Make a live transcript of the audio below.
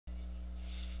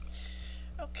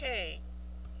Okay,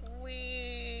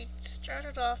 we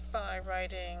started off by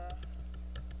writing,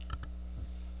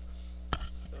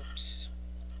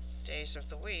 days of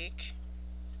the week.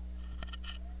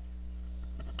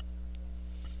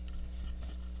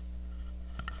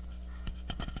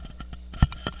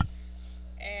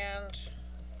 And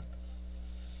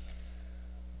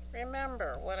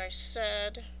remember what I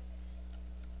said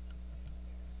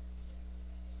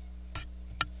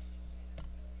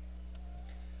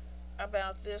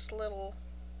about this little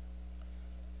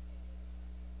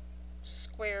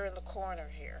square in the corner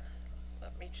here.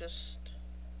 Let me just,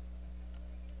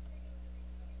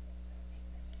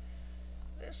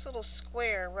 this little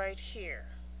square right here.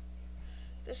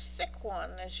 This thick one,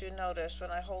 as you notice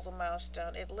when I hold the mouse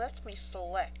down, it lets me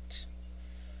select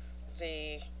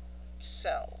the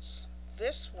cells.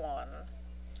 This one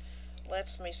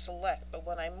lets me select, but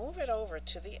when I move it over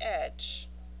to the edge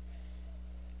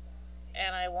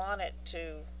and I want it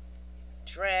to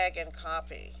drag and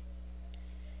copy,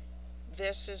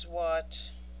 this is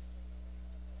what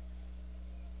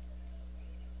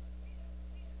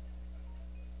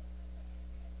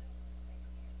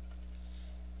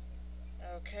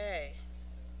okay.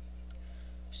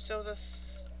 So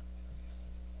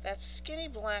that skinny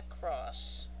black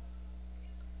cross,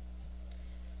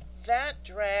 that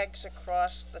drags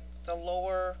across the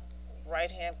lower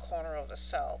right hand corner of the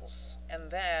cells,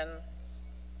 and then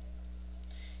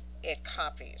it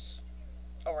copies,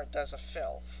 or it does a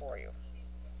fill for you.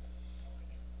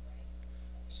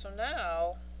 So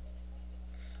now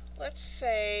let's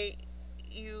say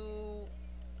you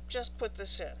just put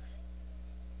this in,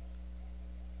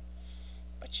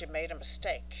 but you made a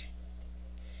mistake.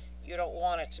 You don't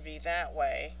want it to be that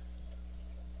way.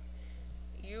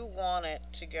 You want it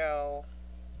to go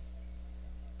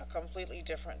a completely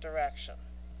different direction.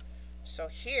 So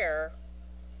here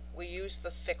we use the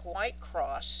thick white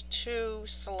cross to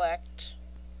select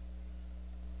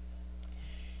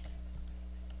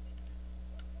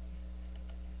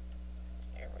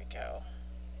here we go,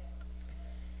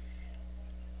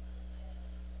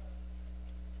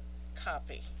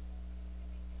 copy.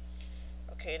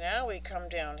 Okay, now we come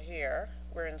down here,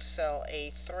 we're in cell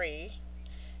A3,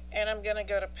 and I'm going to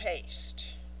go to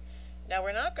paste. Now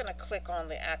we're not going to click on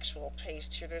the actual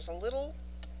paste here. There's a little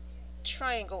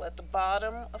triangle at the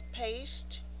bottom of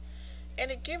paste, and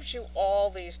it gives you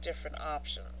all these different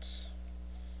options.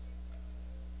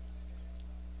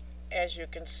 As you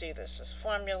can see, this is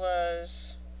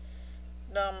formulas,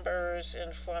 numbers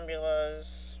and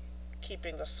formulas,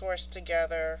 keeping the source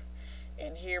together,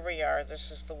 and here we are,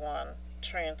 this is the one,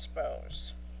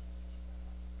 transpose.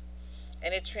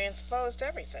 And it transposed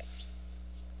everything.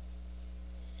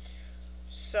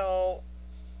 So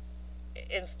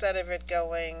instead of it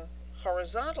going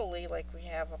horizontally like we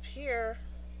have up here,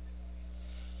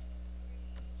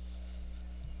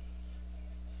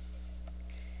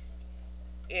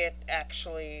 it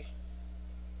actually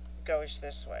goes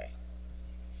this way.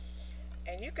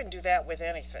 And you can do that with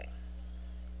anything.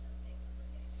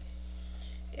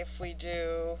 If we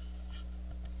do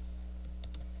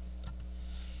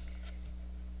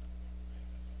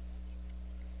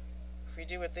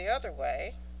it the other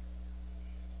way,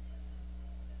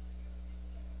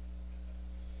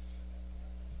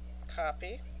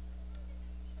 copy,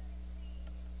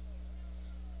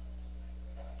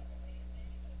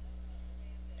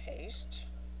 paste,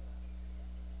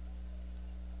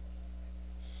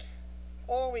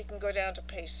 or we can go down to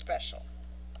paste special,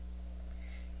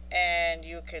 and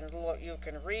you can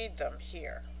read them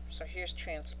here. So here's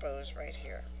transpose right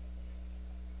here.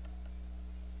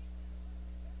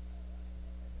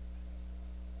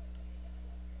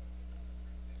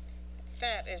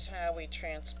 That is how we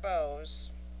transpose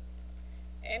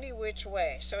any which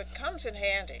way. So it comes in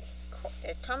handy.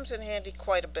 It comes in handy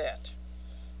quite a bit.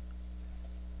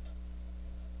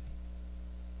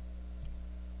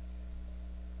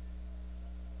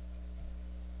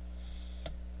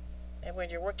 And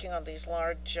when you're working on these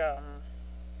large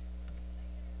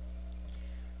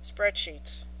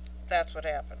spreadsheets, that's what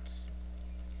happens.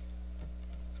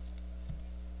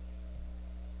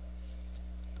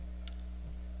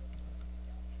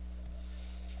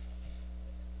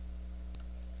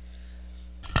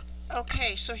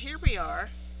 Okay, so here we are.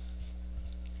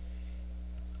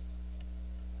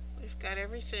 We've got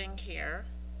everything here.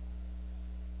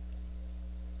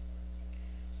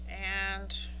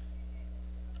 And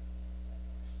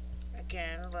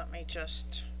again, let me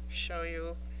just show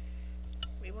you.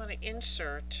 We want to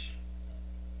insert.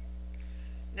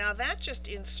 Now that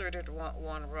just inserted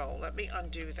one row. Let me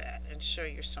undo that and show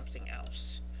you something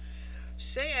else.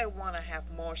 Say I want to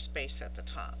have more space at the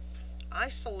top. I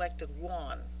selected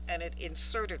 1 and it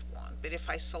inserted 1, but if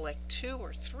I select 2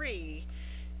 or 3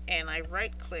 and I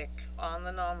right click on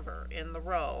the number in the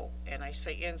row and I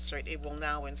say insert, it will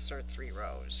now insert 3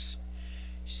 rows.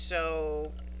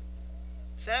 So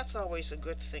that's always a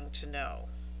good thing to know.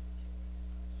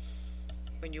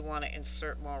 When you want to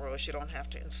insert more rows, you don't have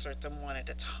to insert them one at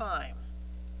a time.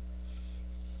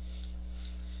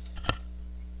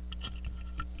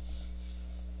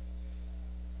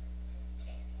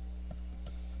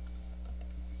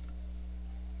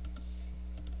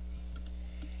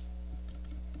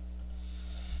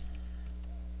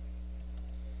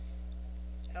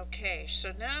 Okay,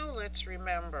 so now let's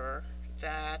remember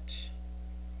that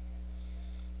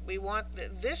we want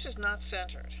this is not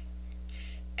centered.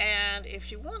 And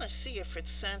if you want to see if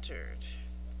it's centered,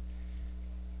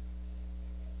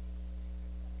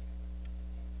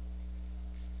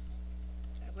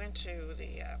 I went to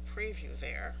the preview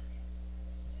there.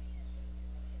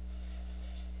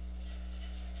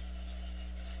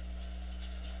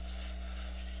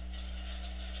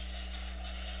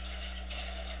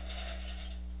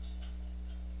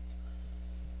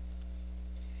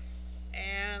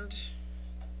 And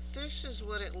this is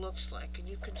what it looks like. And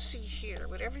you can see here,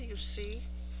 whatever you see,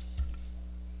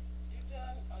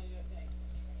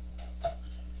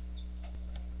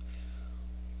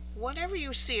 whatever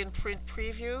you see in print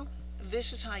preview,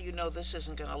 this is how you know this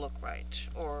isn't going to look right.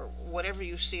 Or whatever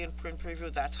you see in print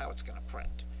preview, that's how it's going to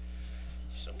print.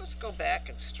 So let's go back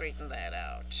and straighten that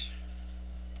out.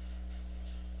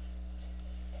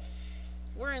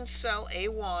 We're in cell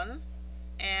A1,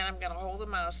 and I'm going to hold the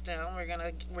mouse down.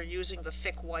 We're using the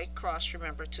thick white cross,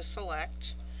 remember, to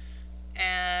select,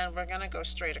 and we're going to go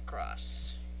straight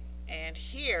across. And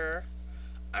here,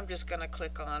 I'm just going to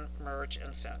click on merge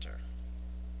and center.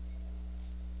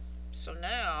 So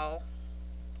now,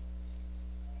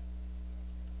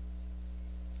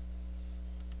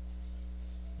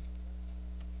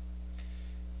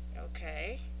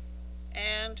 okay,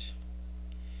 and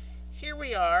here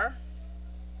we are,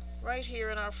 right here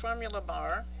in our formula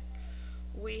bar,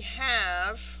 we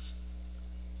have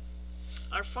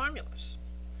our formulas.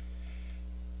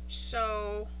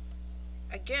 So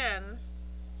again,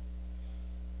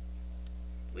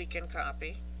 we can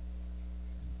copy,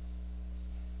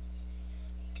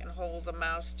 can hold the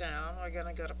mouse down. We're going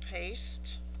to go to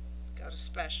paste, go to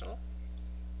special,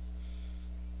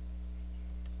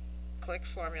 click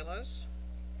formulas,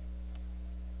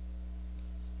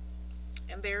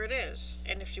 and there it is.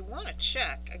 And if you want to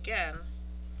check again,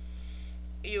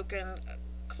 you can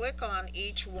click on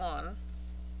each one,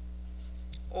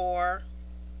 or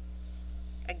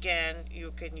again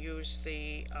you can use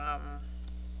the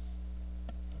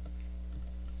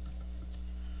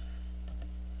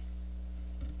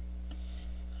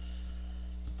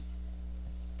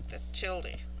tilde.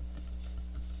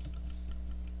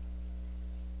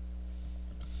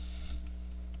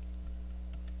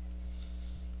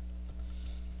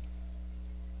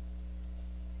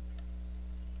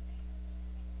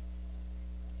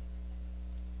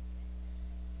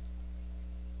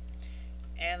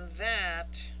 And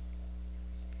that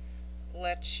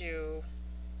lets you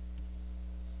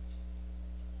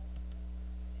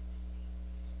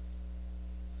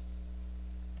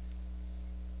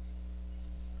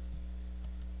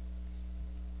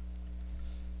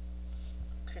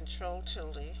control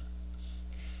tilde.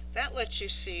 That lets you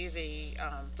see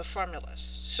the formulas.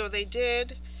 So they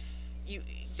did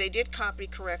copy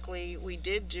correctly. We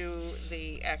did do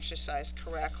the exercise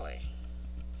correctly,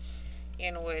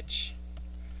 in which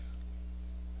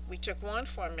we took one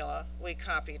formula, we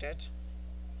copied it,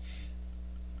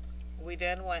 we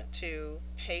then went to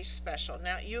paste special.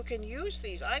 Now you can use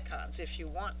these icons if you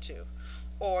want to,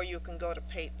 or you can go to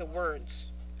the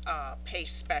words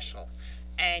paste special,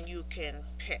 and you can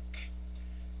pick,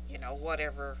 you know,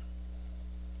 whatever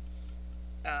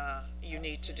you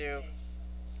need to do.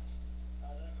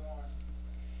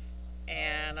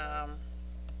 And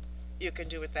you can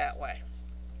do it that way.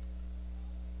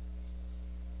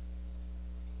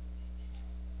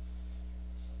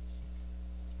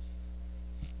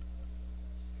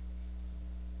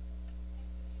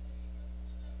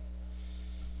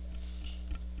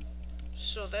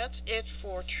 So that's it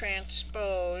for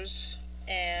transpose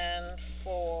and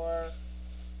for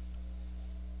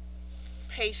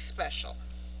paste special.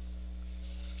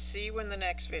 See you in the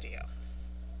next video.